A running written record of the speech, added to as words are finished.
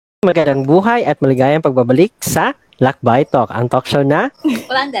Magandang buhay at maligayang pagbabalik sa LAKBAY TALK, ang talk show na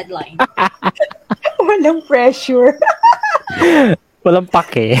walang deadline. Walang pressure. walang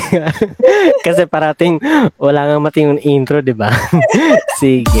pake. Kasi parating wala nga matingong intro, di ba?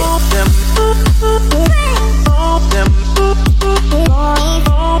 Sige.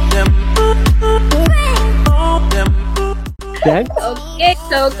 Okay,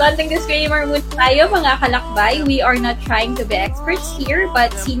 so konting disclaimer muna tayo mga kalakbay. We are not trying to be experts here, but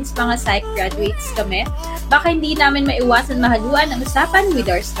since mga psych graduates kami, baka hindi namin maiwasan mahaluan ang usapan with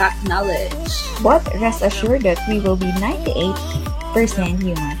our stock knowledge. But rest assured that we will be 98%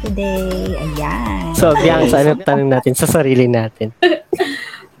 human today. Ayan. So, Bianca, ano tanong natin sa sarili natin?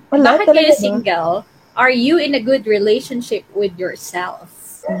 Bakit kayo single? Are you in a good relationship with yourself?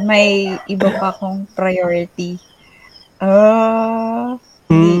 May iba pa akong priority. Basta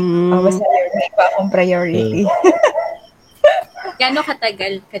may iba akong priority. Gano'ng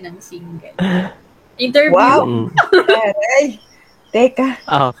katagal ka ng single? Interview? Wow! Ay, teka.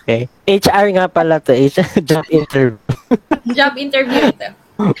 Okay. HR nga pala to. Job interview. Job interview ito.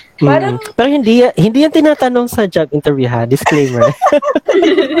 Parang, pero hindi yan tinatanong sa job interview, ha? Disclaimer.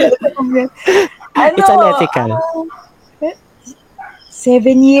 It's unethical.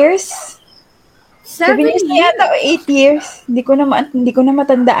 7 years? 7 years na yata o 8 years. Hindi ko na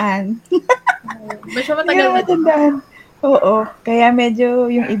matandaan. Masya matagal na. Matandaan. Oo. Kaya medyo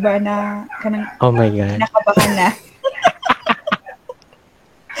yung iba na oh my God. Nakabahan na.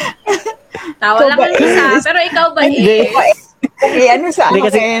 Tawa lang ang isa. Pero ikaw ba? Hindi. Okay, ano sa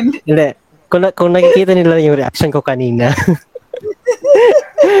akin? Hindi. Kung nakikita nila yung reaction ko kanina.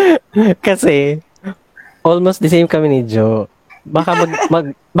 Kasi, almost the same kami ni Joe. Baka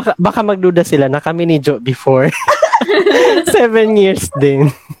magduda sila na kami ni Joe before. 7 years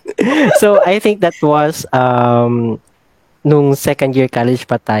din. So, I think that was nung second year college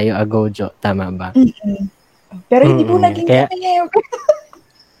pa tayo ago, Joe. Tama ba? Mm-hmm. Pero hindi po naging kami ngayon.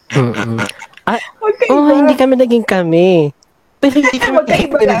 Hindi kami naging kami. Pero hindi kami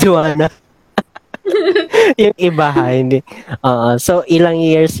naging Joanna. Yung iba ha, hindi. So, ilang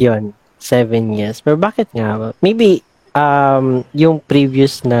years yon 7 years. Pero bakit nga? Maybe, yung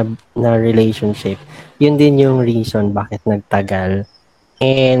previous na relationship, yun din yung reason bakit nagtagal.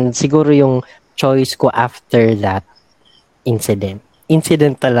 And siguro yung choice ko after that incident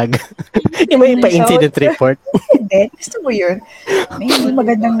talaga. Yung may pa-incident report. Incident? Gusto mo yun? May hindi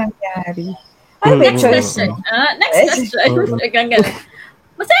magandang nangyari. Next question. Next question.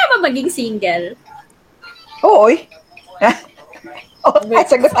 Masaya ba maging single? Oo.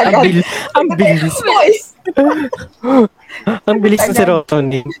 Sagot agad. Ang bilis. Ang bilis ng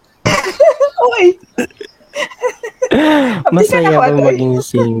serotonin. Uy. Masaya ba maging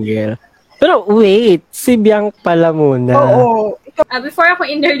single? Pero wait, si Bianc pala muna. Oo. Before ako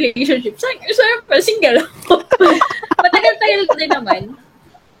in the relationship, siyempre single ako. Matagal-tagal din naman.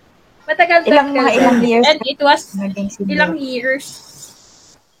 Ilang years? And it was ilang years.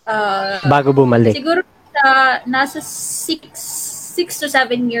 Bago bumalik. Siguro nasa 6 to 7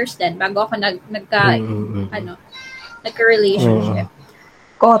 years din bago ako nagka-relationship.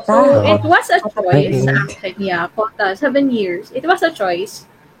 Kota. So, it was a choice. Actually, kota. 7 years. It was a choice.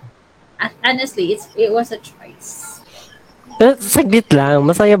 Honestly, it was a choice. Pero saglit lang,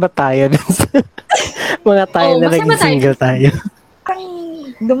 masaya ba tayo mga tayo na naging single tayo? Parang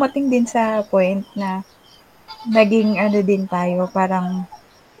dumating din sa point na naging din tayo, parang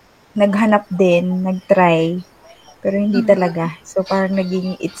naghanap din, nagtry, pero hindi talaga. So parang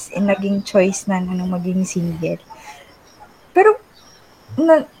naging choice na maging single. Pero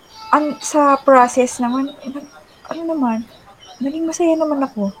sa process naman, naging masaya naman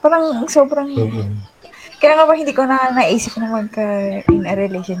ako. Parang sobrang kaya nga ba hindi ko na naisip na in a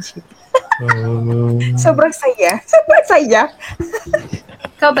relationship. Sobrang saya.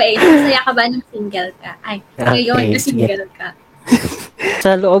 Ikaw ba, masaya ka ba nung single ka? Ay, ngayon na single ka.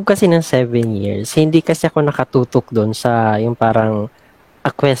 Sa loob kasi ng 7 years, hindi kasi ako nakatutok doon sa yung parang a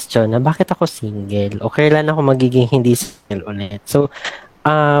question na bakit ako single o kailan ako magiging hindi single ulit. So,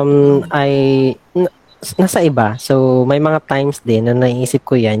 nasa iba. So, may mga times din na naisip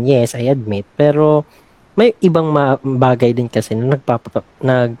ko yan. Yes, I admit. Pero, may ibang bagay din kasi na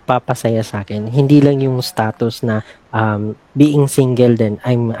nagpapasaya sa akin. Hindi lang yung status na being single din.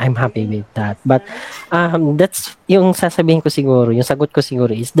 I'm happy with that. But that's yung sasabihin ko siguro, yung sagot ko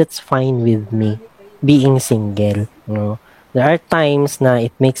siguro is that's fine with me being single. You know? There are times na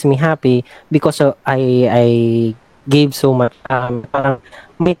it makes me happy because I gave so much parang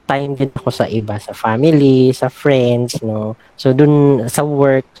may time din ako sa iba, sa family, sa friends, no. So dun sa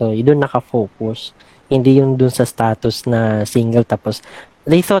work, so doon naka-focus. Hindi yung dun sa status na single tapos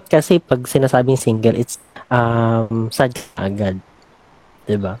they thought kasi pag sinasabing single, it's sad agad.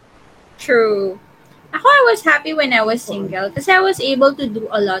 Diba? True. Ako, I was happy when I was single kasi I was able to do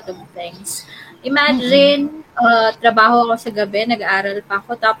a lot of things. Imagine, trabaho ako sa gabi, nag-aaral pa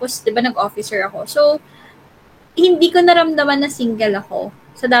ako, tapos, di ba, nag-officer ako. So, hindi ko naramdaman na single ako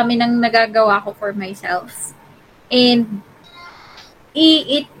sa dami ng nagagawa ko for myself. And,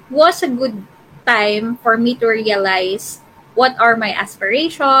 it was a good time for me to realize what are my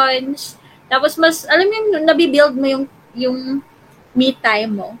aspirations. Tapos, mas, alam mo yung, nabibuild mo yung me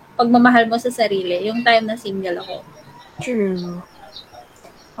time mo, pagmamahal mo sa sarili, yung time na single ako. True.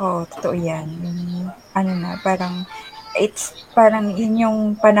 Oo, totoo yan. Parang yun yung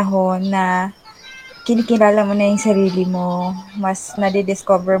panahon na kinikilala mo na yung sarili mo, mas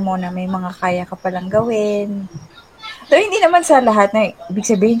nadidiscover mo na may mga kaya ka palang gawin. So, hindi naman sa lahat na ibig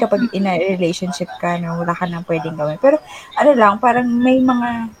sabihin kapag in a relationship ka na wala ka nang pwedeng gawin. Pero parang may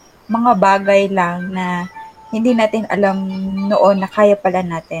mga bagay lang na hindi natin alam noon na kaya pala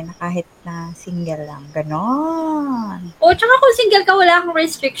natin kahit na single lang. Ganon. O, tsaka kung single ka, wala kang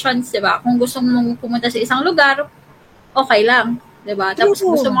restrictions, di ba? Kung gusto mong pumunta sa isang lugar, okay lang, di ba? Tapos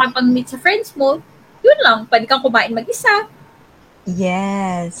gusto mo makipag-meet sa friends mo, yun lang, pwede kang kumain mag-isa.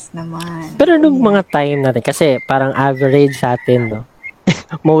 Yes, naman. Pero nung mga time natin, kasi parang average sa atin, no?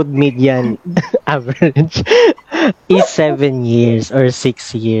 Mode mid yan. Average is 7 years or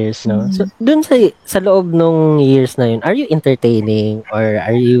 6 years, no? So, dun sa loob nung years na yun, are you entertaining or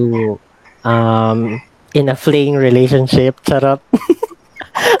are you in a fleeing relationship? Charot.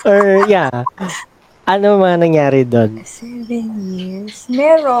 Or, yeah. Ano mga nangyari doon? 7 years?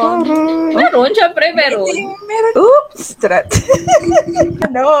 Meron. Syempre meron. Meron. Oops! Strat.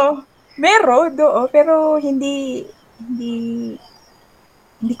 Meron, pero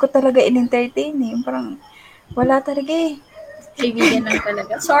hindi ko talaga in-entertain eh. Parang, wala talaga eh. Kaibigan lang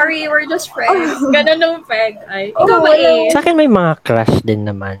talaga. Sorry, we're just friends. Ganon nung peg. Ay, ikaw ba Sa akin may mga crush din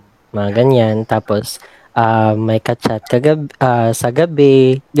naman. Mga ganyan. Tapos, may ka-chat sa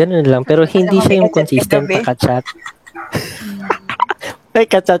gabi. Ganun lang. Pero hindi siya yung consistent na ka-chat. May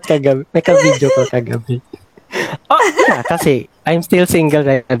ka-chat kagabi. May ka-video ko kagabi. Yeah, kasi I'm still single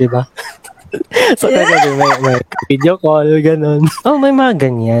right na, di ba? So, talaga, may video call, ganun. May mga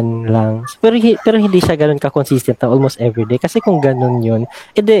ganyan lang. Pero hindi siya ganun ka-consistent na almost everyday. Kasi kung ganun yun,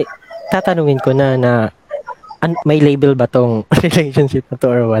 tatanungin ko na may label ba tong relationship na to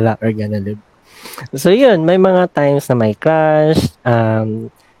or wala or ganun. So, yun, may mga times na may crush,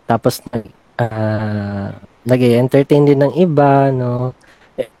 tapos nag-entertain din ng iba, no?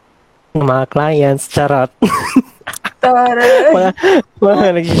 Mga clients, charot.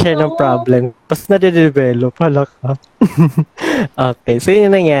 mga nag-share ng problem. Tapos nade-develop. Hala ka. Okay. So,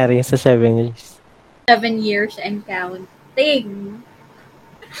 yun nangyari sa 7 years. 7 years and counting.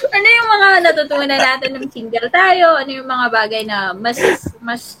 Ano yung mga natutunan natin ng single tayo? Ano yung mga bagay na mas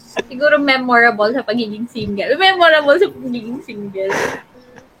siguro memorable sa pagiging single? Memorable sa pagiging single.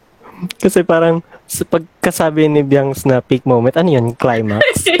 Kasi parang sa pagkasabi ni Biangs na peak moment, ano yun? Climax?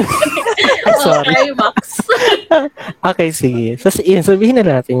 Sorry. Climax. Okay, sige. So, sabihin na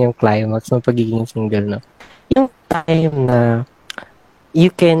natin yung climax ng pagiging single, no? Yung time na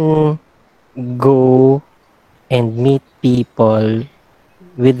you can go and meet people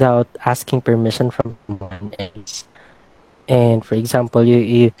without asking permission from someone else. And for example,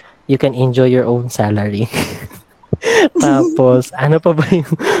 you can enjoy your own salary. Tapos, ano pa ba yung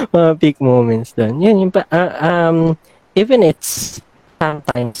mga peak moments doon? Yun, even it's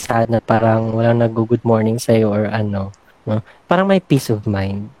sometimes sad na parang walang nag-good morning sa'yo or ano, no? Parang may peace of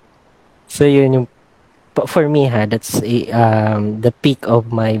mind. So, yun yung, for me that's the peak of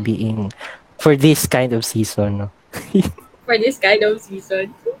my being for this kind of season, no? For this kind of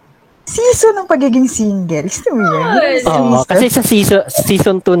season. Season ng pagiging single. Gusto mo yan? Oo, kasi sa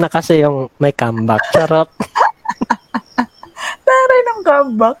season 2 na kasi yung may comeback. Charot. Taray ng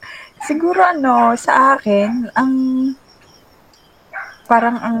comeback. Siguro sa akin,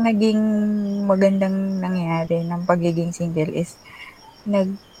 parang ang naging magandang nangyari ng pagiging single is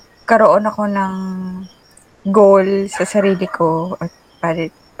nagkaroon ako ng goal sa sarili ko at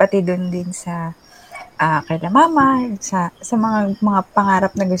pati doon din sa kay mama, sa mga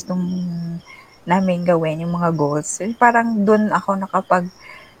pangarap na gustong namin gawin, yung mga goals. Parang doon ako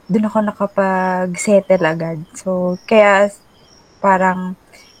nakapag-settle agad. So, kaya parang,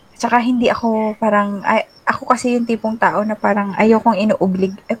 tsaka hindi ako ako kasi yung tipong tao na parang ayokong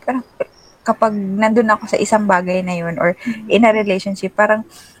parang kapag nandun ako sa isang bagay na yun or in a relationship, parang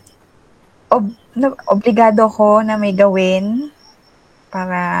obligado ko na may gawin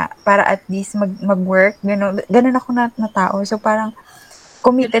para at least mag-work. Ganun ako na tao. So, parang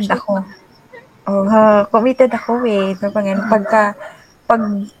committed ako. Committed ako eh. So, pag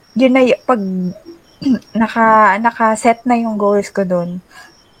yun na, pag naka-set na yung goals ko doon,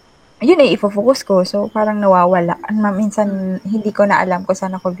 yun ay ifo-focus ko. So, parang nawawala. Minsan, hindi ko na alam kung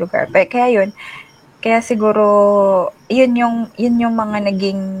saan ako lugar. Kaya yun, kaya siguro, yun yung mga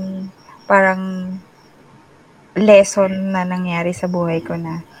naging parang lesson na nangyari sa buhay ko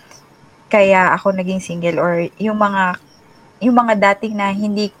na kaya ako naging single, or yung mga dating na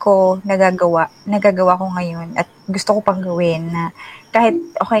hindi ko nagagawa ko ngayon at gusto ko pang gawin na kahit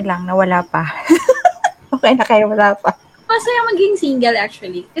okay lang na wala pa. Okay na kaya wala pa. Masaya maging single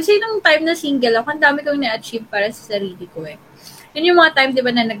actually. Kasi nung time na single ako, ang dami kong na-achieve para sa sarili ko eh. Yun yung mga time, di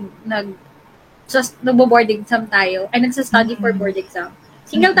ba, na nagbo-board exam tayo, ay nagsa-study for board exam.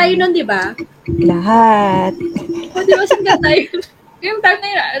 Single tayo nun, di ba? Lahat. Di ba single tayo? Yung time na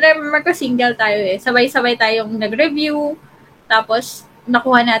yun, remember ko single tayo eh. Sabay-sabay tayong nag-review, tapos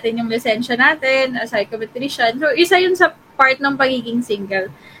nakuha natin yung lisensya natin as psychometrician. So, isa yun sa part ng pagiging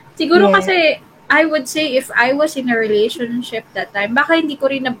single. Siguro kasi, I would say if I was in a relationship that time, baka hindi ko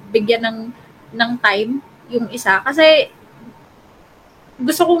rin nabigyan ng time yung isa. Kasi,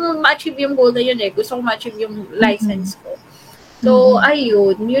 gusto kong ma-achieve yung goal na yun eh. Gusto kong ma-achieve yung license ko. So,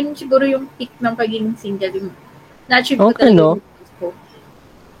 ayun. Yun siguro yung peak ng pagiging single. Yung na-achieve ko talaga yung goals ko.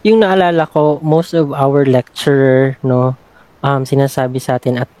 Yung naalala ko, most of our lecturer, no, sinasabi sa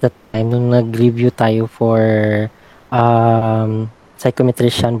atin at that time, nung nag-review tayo for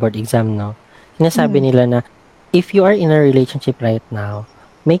psychometrician board exam, no, sinasabi nila na, if you are in a relationship right now,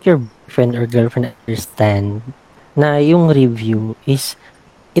 make your boyfriend or girlfriend understand na yung review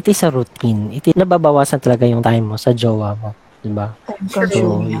it is a routine. Nababawasan talaga yung time mo sa jowa mo. Diba?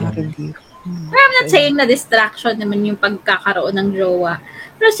 Time-consuming ang review. Pero I'm not saying na distraction naman yung pagkakaroon ng jowa.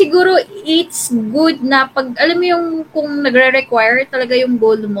 Pero siguro, it's good na alam mo yung kung nagre-require talaga yung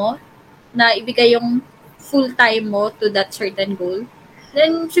goal mo, na ibigay yung full time mo to that certain goal,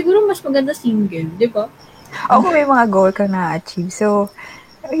 then siguro mas maganda single, di ba? Ako may mga goal ka na-achieve. So,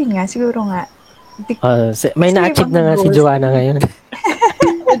 ayun nga, siguro nga. May na-achieve na nga si Joanna ngayon.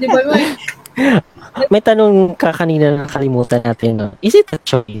 Di ba? May tanong ka kanina na nakalimutan natin, no? Is it a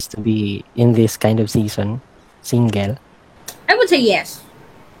choice to be in this kind of season? Single? I would say yes.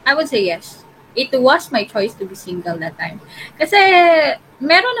 It was my choice to be single that time. Kasi,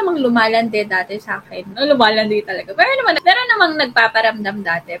 meron namang lumalandi dati sa akin. Lumalandi talaga. Meron namang nagpaparamdam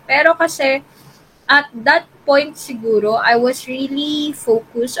dati. Pero kasi, at that point siguro, I was really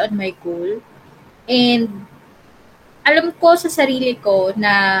focused on my goal. And, alam ko sa sarili ko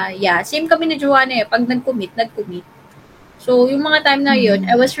na, same kami ni Joanna eh. Pag nag-commit. So, yung mga time na yun,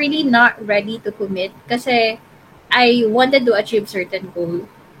 I was really not ready to commit kasi I wanted to achieve certain goal.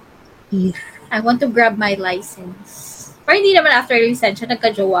 Yes. I want to grab my license. Pero hindi naman after lisensya,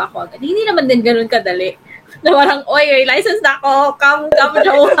 nagka-jowa ako agad. Hindi naman din ganun kadali. Na parang, may license na ako, come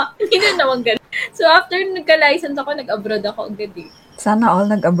jowa. Hindi naman ganun. So, after nagka-license ako, nag-abroad ako agad eh. Sana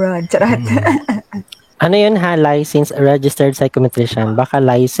all nag-abroad. Charat. Ano yun ha? License, registered psychometrician. Baka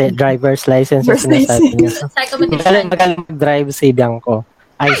driver's license yung sinasabi niya. Psychometrician. Magaling mag-drive si Bianco.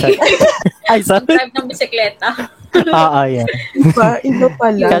 Mag-drive ng bisikleta. Oo, yan. Iba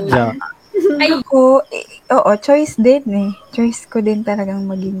pala. Ako, choice din eh. Choice ko din talagang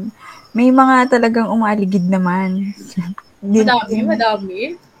maging, may mga talagang umaligid naman.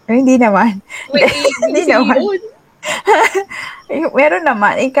 Madami. Hindi naman. Hindi naman. Meron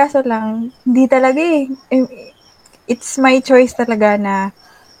naman. Kaso lang, hindi talaga eh. It's my choice talaga na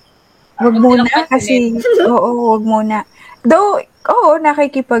wag muna kasi, wag muna. Though,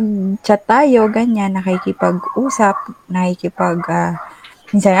 nakikipag-chat tayo, ganyan, nakikipag-usap,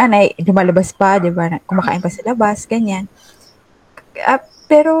 minsan lumalabas pa, di ba? Kumakain pa sa labas, ganyan.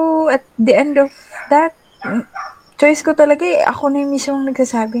 Pero at the end of that, choice ko talaga eh. Ako na yung mismong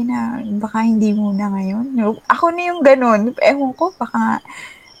nagsasabi na baka hindi muna ngayon. Ako na yung ganun. Ewan ko, baka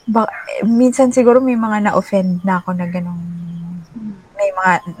minsan siguro may mga na-offend na ako na ganun. May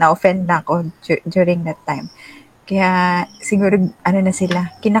mga na-offend na ako during that time. Kaya siguro, na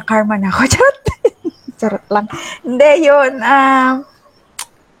sila, kinakarma na ako. Charot lang. Hindi, yun.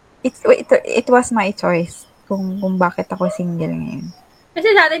 It was my choice kung bakit ako single ngayon. Kasi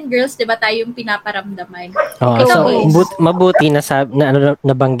sa atin, girls, di ba, tayo yung pinaparamdaman. Mabuti na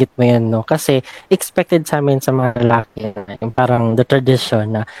nabanggit mo yan, no? Kasi expected sa amin sa mga lalaki, yung parang the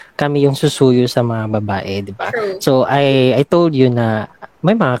tradition na kami yung susuyo sa mga babae, di ba? So, I told you na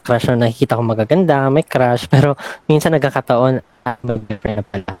may mga crush na nakikita ko magaganda, may crush, pero minsan nagkakataon, mag-girlfriend na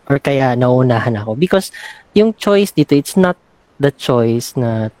pala. Or kaya nauunahan ako. Because yung choice dito, it's not the choice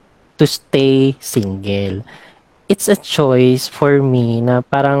na to stay single. it's a choice for me na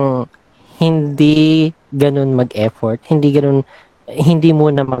parang hindi ganun mag-effort, hindi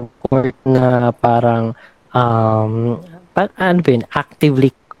muna mag-court na parang, ano ba yun,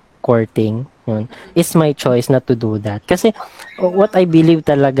 actively courting, yun. It's my choice not to do that. Kasi, what I believe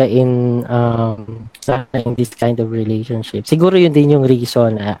talaga in this kind of relationship, siguro yun din yung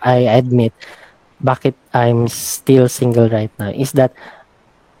reason, I admit, bakit I'm still single right now, is that,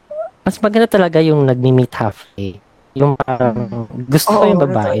 mas maganda talaga yung nagmi-meet halfway. Yung parang gusto ko yung Oo,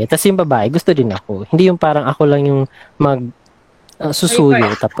 babae, tapos yung babae gusto din ako. Hindi yung parang ako lang yung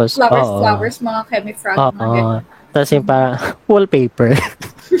susuyo, tapos, Flowers, mga chemifrag, mga ganyan. tapos yung parang wallpaper.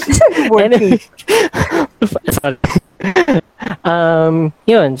 Anyway, sorry.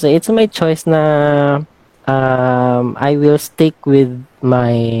 Yun, so it's my choice na I will stick with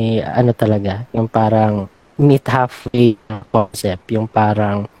my, ano talaga, yung parang meet halfway concept, yung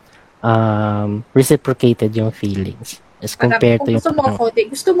parang reciprocated yung feelings as compared to Kung yung gusto mo ako,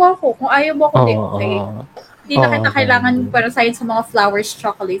 gusto mo ako. Kung ayaw mo ako, okay. Hindi na kita kailangan para sa'yo sa mga flowers,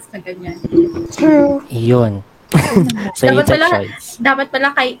 chocolates na ganyan. True. Yun. So it's a choice. Dapat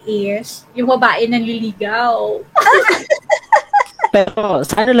pala kay Ace, yung babae nanliligaw. Pero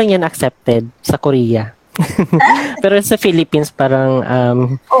sa ano lang yan accepted? Sa Korea. Pero sa Philippines parang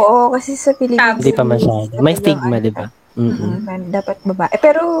Oo, kasi sa Pilipinas hindi pa masyado. May stigma, di ba? Dapat babae.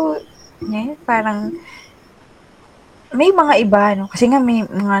 Pero, parang may mga iba, no? Kasi nga may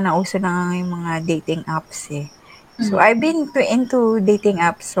mga nauso na nga yung mga dating apps eh. So, I've been into dating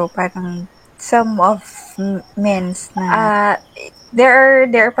apps. So, parang some of men's na there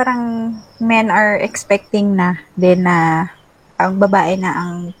are parang men are expecting na din na ang babae na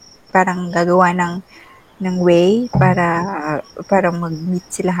ang parang gagawa ng way para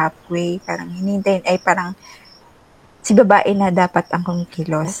mag-meet sila halfway. Parang hinintayin ay parang si babae na dapat ang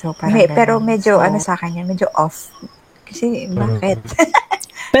kumikilos. So, parang pero medyo sa kanya, medyo off. Kasi bakit?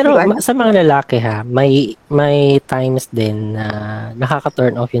 Pero sa mga lalaki may times din na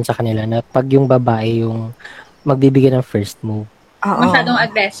nakaka-turn off yun sa kanila na pag yung babae yung magbibigay ng first move. Masyadong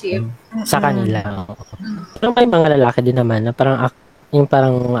aggressive. Sa kanila. Pero may mga lalaki din naman na parang yung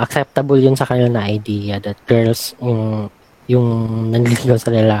parang acceptable yun sa kanila na idea that girls yung nanliligaw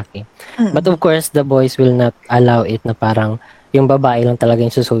sa lalaki. But of course, the boys will not allow it na parang yung babae lang talaga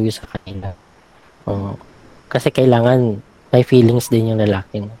yung susuyo sa kanila. Kasi kailangan may feelings din yung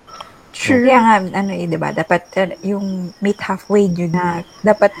lalaki. No? Sure. Kaya nga, diba, dapat yung meet halfway yun na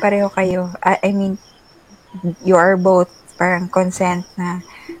dapat pareho kayo. I mean, you are both parang consent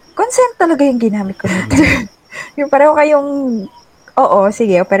talaga yung ginamit ko nito. Yung pareho kayong,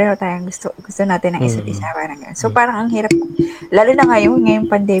 sige, pareho tayong gusto natin ng isa't isa. Parang ganun. So, parang ang hirap, lalo na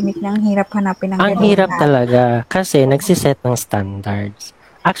ngayong pandemic na ang hirap hanapin ng Ang hirap talaga kasi nagsiset ng standards.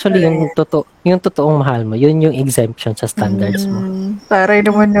 Actually, yung totoong mahal mo, yun yung exemption sa standards mo. Taray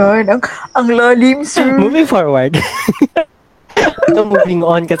naman nun. Ang lalim, sir. Moving forward. Moving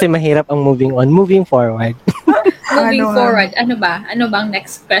on kasi mahirap ang moving on. Moving forward. Moving forward, ano ba? Ano bang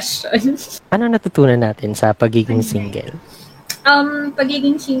next question? Ano natutunan natin sa pagiging single?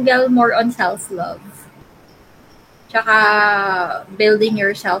 Pagiging single, more on self-love. Tsaka, building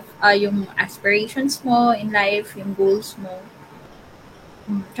yourself, yung aspirations mo in life, yung goals mo.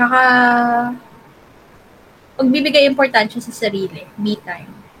 Tsaka, pagbibigay importansya sa sarili, me time.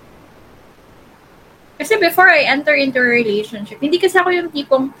 Kasi before I enter into a relationship, hindi kasi ako yung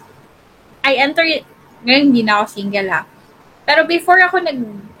tipong, ngayon hindi na ako single ha. Pero before ako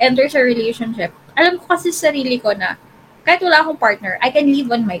nag-enter sa relationship, alam ko kasi sa sarili ko na, kahit wala akong partner, I can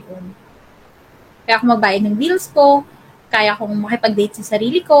live on my own. Kaya ako magbayad ng bills ko, kaya akong makipag-date sa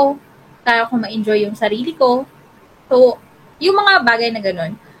sarili ko, kaya akong ma-enjoy yung sarili ko. So, yung mga bagay na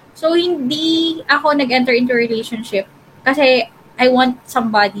ganun. So, hindi ako nag-enter into a relationship kasi I want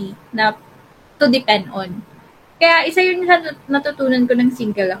somebody na to depend on. Kaya isa yun sa natutunan ko ng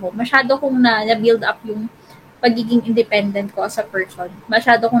single ako. Masyado kong na-build up yung pagiging independent ko as a person.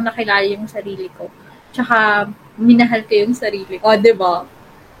 Masyado kong nakilala yung sarili ko. Tsaka, minahal ko yung sarili ko. Diba?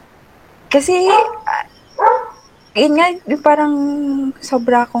 Kasi, yun nga, parang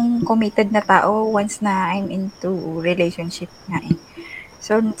sobra akong committed na tao once na I'm into relationship nga eh.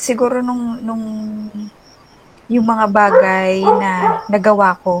 So, siguro nung yung mga bagay na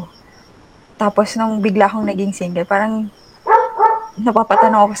nagawa ko, tapos nung bigla akong naging single, parang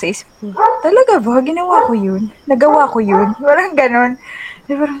napapatanaw ako sa isip ko, talaga ba? Ginawa ko yun? Nagawa ko yun? Parang ganon.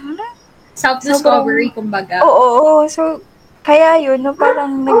 Parang, self-discovery, kumbaga. Oo. So, kaya yun, no,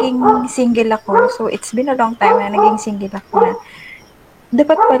 parang naging single ako. So, it's been a long time na naging single ako na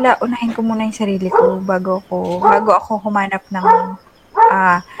dapat pala unahin ko muna yung sarili ko bago ako humanap ng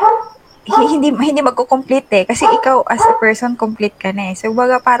hindi magko-complete kasi ikaw as a person complete ka na So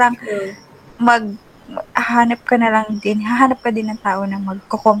baga parang hahanap ka din ng tao na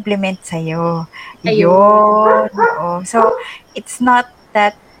magko-compliment sa'yo. Yun. Oo. So, it's not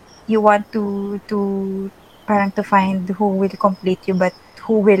that you want to parang to find who will complete you but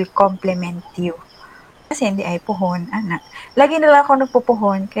who will compliment you. Kasi hindi ay puhon, anak. Lagi na lang ako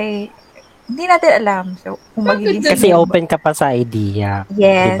nagpupuhon kay hindi natin alam. So, kung magiging Kasi open ka pa sa idea.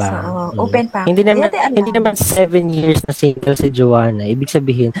 Yes, diba? oo. Open pa ako. Hindi naman 7 years na single si Joanna. Ibig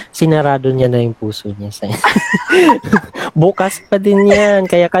sabihin, sinarado niya na yung puso niya sa bukas pa din yan.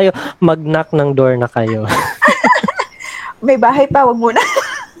 Kaya kayo, mag-knock ng door na kayo. May bahay pa, wag muna.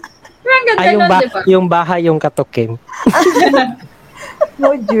 Yung bahay yung katukin.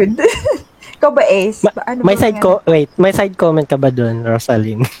 No, Jude. Ikaw ba, Ace? May side comment ka ba doon,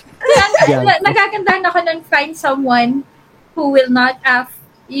 Rosaline? Nagagandahan ako ng find someone who will not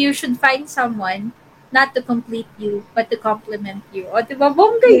you should find someone not to complete you, but to compliment you. O, diba?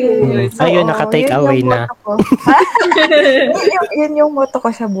 Bongga yun. Ayun, naka-take away na. Yun yung motto ko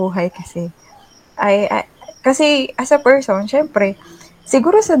sa buhay kasi. Kasi as a person, syempre,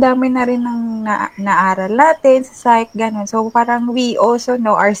 siguro sa dami na rin ng naaral natin sa psych, ganun. So, parang we also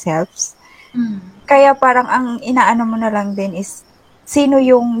know ourselves. Kaya parang ang inaano mo na lang din is sino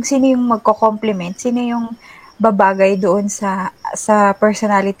yung magko-compliment, sino yung babagay doon sa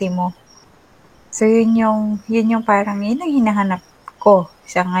personality mo. So yun yung parang yun ang hinahanap ko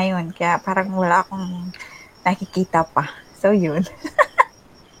sa ngayon. Kaya parang wala akong nakikita pa. So yun.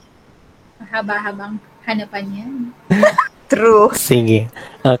 Haba-habang hanapan yan. True. Sige.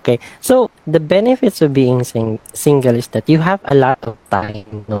 Okay. So, the benefits of being single is that you have a lot of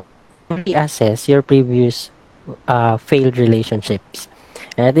time, no? To reassess your previous failed relationships.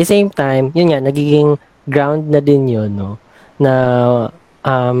 And at the same time, yun nga, nagiging ground na din yun, no? Na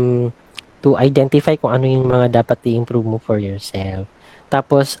to identify kung ano yung mga dapat i-improve mo for yourself.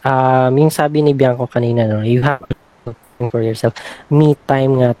 Tapos, yung sabi ni Bianco kanina, no? You have for yourself. Me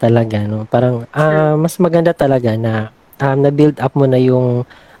time nga talaga, no? Parang, mas maganda talaga na na-build up mo na yung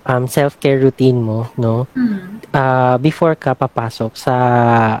self-care routine mo, no? Before ka papasok sa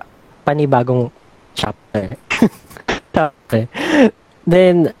panibagong chapter.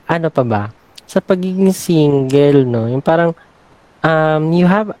 Then, ano pa ba? Sa pagiging single, no? Yung parang, you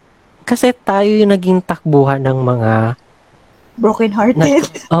have, kasi tayo yung naging takbuhan ng mga broken-hearted.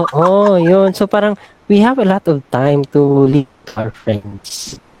 Oo, yun. So, parang, we have a lot of time to live with our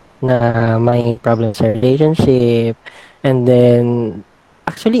friends na may problems sa relationship. And then,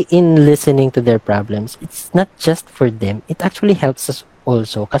 actually, in listening to their problems, it's not just for them. It actually helps us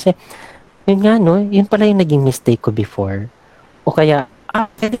also. Kasi, yun nga, no? Yun pala yung naging mistake ko before. O kaya,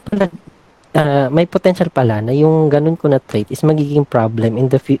 pwede pala, may potential pala na yung ganun ko na trait is magiging problem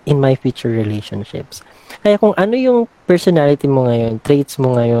in my future relationships. Kaya kung ano yung personality mo ngayon, traits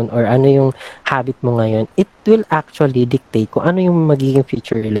mo ngayon, or ano yung habit mo ngayon, it will actually dictate kung ano yung magiging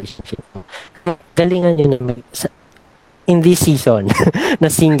future relationship mo. Galingan nyo na in this season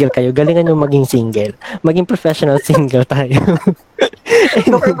na single kayo, galingan nyo maging single. Maging professional single tayo.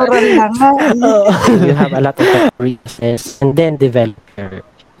 You have a lot of reasons and then develop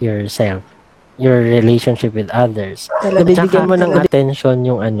yourself, your relationship with others. Bibigyan mo ng attention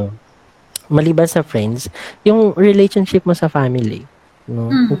yung maliban sa friends, yung relationship mo sa family. No?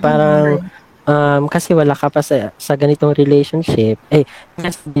 Parang, kasi wala ka pa sa ganitong relationship,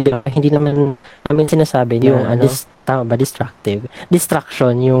 hindi naman namin sinasabi yung tama ba,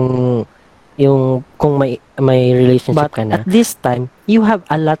 distraction, yung kung may relationship ka na. At this time, you have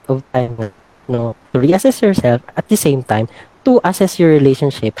a lot of time, no, to reassess yourself at the same time to assess your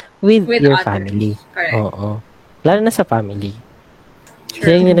relationship with your others. Family. Correct. Oo. Lalo na sa family. So,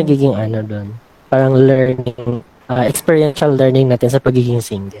 yun yung nagiging doon. Parang learning, experiential learning natin sa pagiging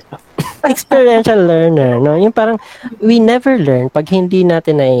single. Experiential learner, no? Yung parang, we never learn pag hindi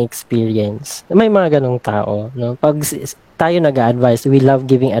natin na-experience. May mga ganong tao, no? Pag tayo nag-a-advise, we love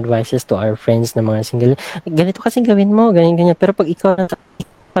giving advices to our friends na mga single. Ganito kasi gawin mo, ganyan. Pero pag ikaw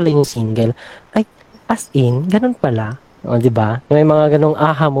pala yung single, ay, as in, ganun pala. O, di ba? May mga ganong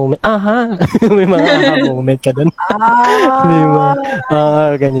aha moment. May mga aha moment ka dun. Di ba?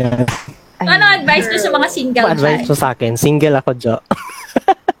 Ganyan. Ano advice mo sa mga single dyan? Advice mo sa akin. Single ako, Jo.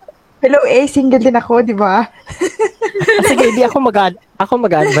 Hello, single din ako, di ba? Sige, di ako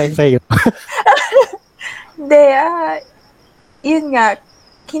mag-advise sa'yo. Hindi, yun nga,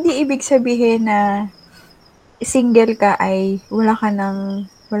 hindi ibig sabihin na single ka ay wala ka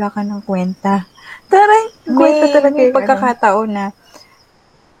ng kwenta. Kwenta talaga yung pagkakataon na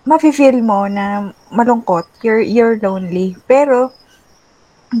mafe-feel mo na malungkot, you're lonely. Pero,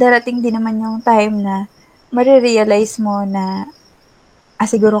 darating din naman yung time na marirealize mo na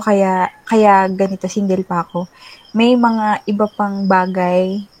siguro kaya ganito single pa ako. May mga iba pang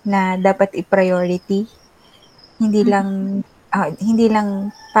bagay na dapat i-priority. Hindi lang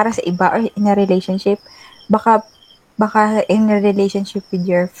para sa iba or in a relationship. Baka in a relationship with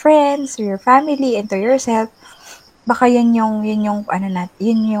your friends, or your family, and to yourself, baka yun yung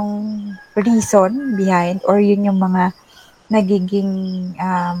reason behind, or yun yung mga nagiging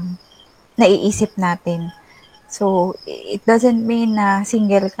naiisip natin. So, it doesn't mean na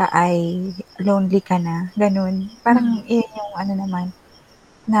single ka ay lonely ka na, ganun. Parang yun yung naman,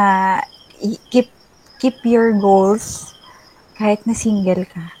 na keep your goals kahit na single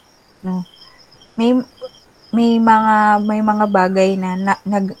ka, no? May may mga bagay na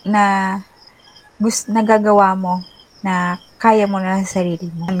nagagawa mo na kaya mo na sa sarili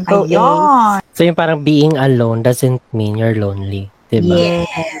mo. Ayun. So, yung parang being alone doesn't mean you're lonely. Diba?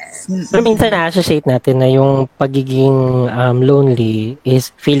 Yes. Pero minsan na-associate natin na yung pagiging lonely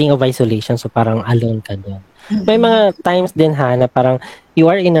is feeling of isolation. So, parang alone ka doon. May mga times din na parang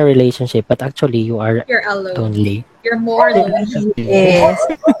you are in a relationship but actually you're alone. lonely. You're more lonely. Yes.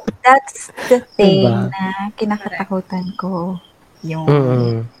 That's the thing Diba? na kinakatakutan ko. Yung...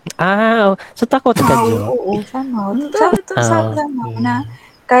 So takot ka, Jo? Oo, somehow. Somehow na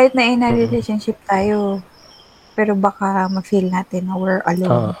kahit na in a relationship tayo, pero baka ma-feel natin na we're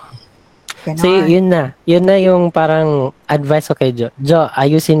alone. So, yun na yung parang advice ko kay Jo. Jo,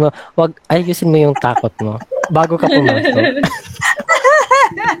 ayusin mo yung takot mo bago ka pumasok.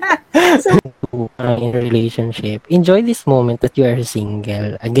 In a relationship, enjoy this moment that you are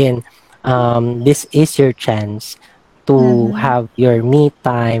single. Again, this is your chance to have your me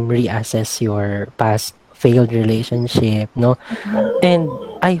time, reassess your past failed relationship, no? And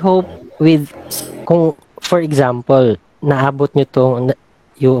I hope kung for example, naabot nyo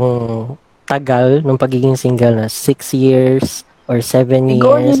yung tagal ng pagiging single na 6 years or 7 years.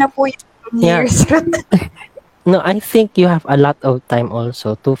 Go nyo na po yung years. No, I think you have a lot of time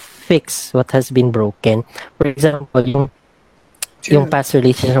also to fix what has been broken. For example, yung past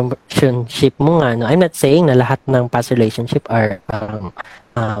relationship mo nga, no? I'm not saying na lahat ng past relationship are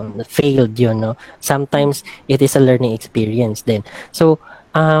failed yun, no? Sometimes it is a learning experience din. So,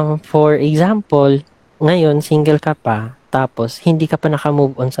 for example, ngayon single ka pa, tapos hindi ka pa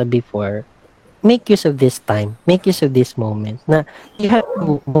naka-move on sa before, make use of this time, make use of this moment na you have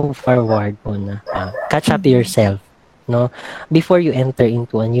to move forward muna, catch up yourself, no? Before you enter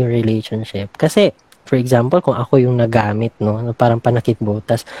into a new relationship. Kasi, for example, kung ako yung nagamit, no, parang panakit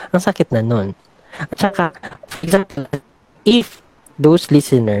butas, ang sakit na nun. At saka, for example, if those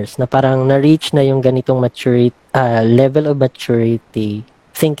listeners na parang na-reach na yung ganitong maturity, level of maturity,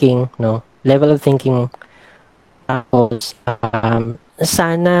 thinking, no, level of thinking, tapos,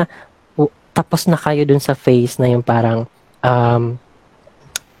 sana, tapos na kayo dun sa phase na yung parang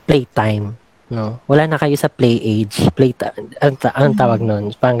playtime, no? Wala na kayo sa play age, ang tawag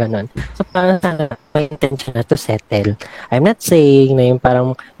nun, parang ganun. So, parang sana may intention na to settle. I'm not saying na yung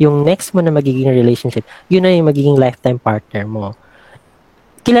parang yung next mo na magiging relationship, yun na yung magiging lifetime partner mo.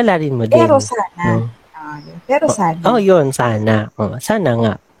 Kilalanin mo din. Pero sana. No? Pero sana. Yun, sana. Sana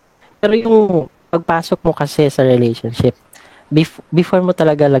nga. Pero yung pagpasok mo kasi sa relationship, before mo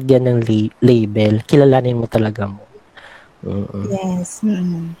talaga lagyan ng label, kilalanin mo talaga mo. Yes.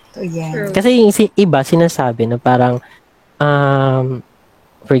 So, yeah. Kasi yung iba sinasabi na parang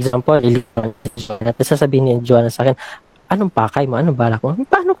for example, sasabihin ni Joanna sa akin, anong pakay mo? Anong balak mo?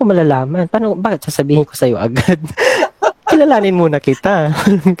 Paano ko malalaman? Bakit sasabihin ko sa'yo agad? Kilalanin muna kita.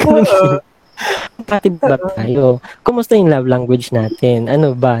 Pati ba tayo? Kumusta yung love language natin?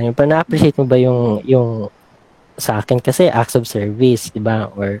 Ano ba? Yung na-appreciate mo ba yung sa akin kasi acts of service, di ba?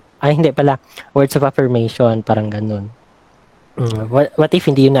 Or, hindi pala, words of affirmation, parang ganun. What if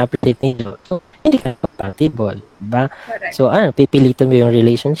hindi yun na-appreciate niyo? So, hindi ka compatible, di ba? So, pipilitan mo yung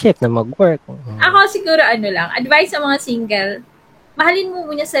relationship na mag-work. Ako siguro lang, advice sa mga single, mahalin mo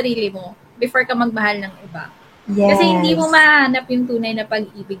muna sarili mo before ka magmahal ng iba. Yes. Kasi hindi mo mahanap yung tunay na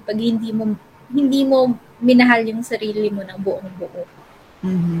pag-ibig pag hindi mo minahal yung sarili mo ng buong buo.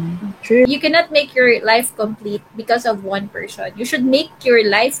 True. You cannot make your life complete because of one person. You should make your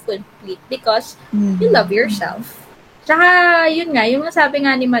life complete because you love yourself. Tsaka, yun nga, yung sabi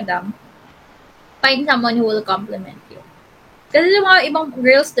nga ni Madam, find someone who will compliment you. Kasi yung mga ibang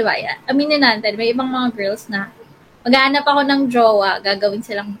girls, diba, aminin natin, may ibang mga girls na maghahanap ako ng jowa, gagawin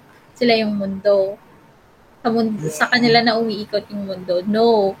sila yung mundo. Sa kanila na umiikot yung mundo.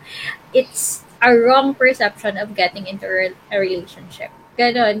 No. It's a wrong perception of getting into a relationship.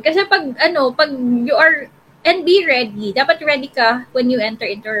 Ganon. Kasi pag you are And be ready. Dapat ready ka when you enter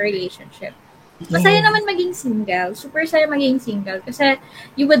into a relationship. Masaya naman maging single. Super saya maging single. Kasi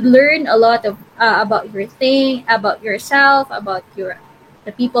you would learn a lot of about about yourself, about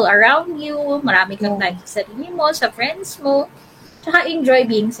the people around you. Marami kang time sa sarili mo, sa friends mo. Tsaka enjoy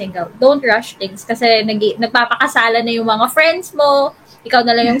being single. Don't rush things kasi nagpapakasala na yung mga friends mo. Ikaw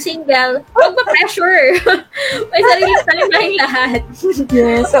na lang yung single. Huwag ma-pressure. May sarili-sarili tayong lahat.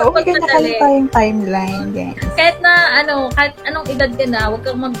 Yes, so okay ka na tayong timeline. Yes. Kahit anong edad ka na, huwag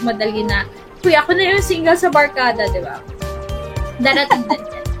kang magmadali na, uy, ako na yung single sa barkada, di ba? Darating din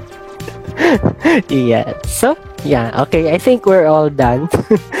yan. Yeah. So, yeah. Okay, I think we're all done.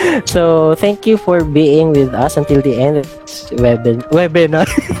 So, thank you for being with us until the end of this webinar.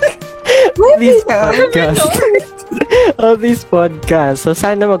 This podcast. Of this podcast. So,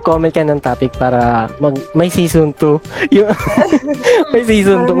 sana mag-comment ka ng topic para may season 2. Yung may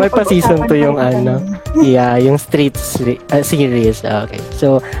season 2. May pa-season 2 yung yeah, yung street series. Okay.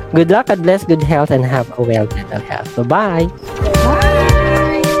 So, good luck, God bless, good health, and have a well mental health. Bye-bye! Bye!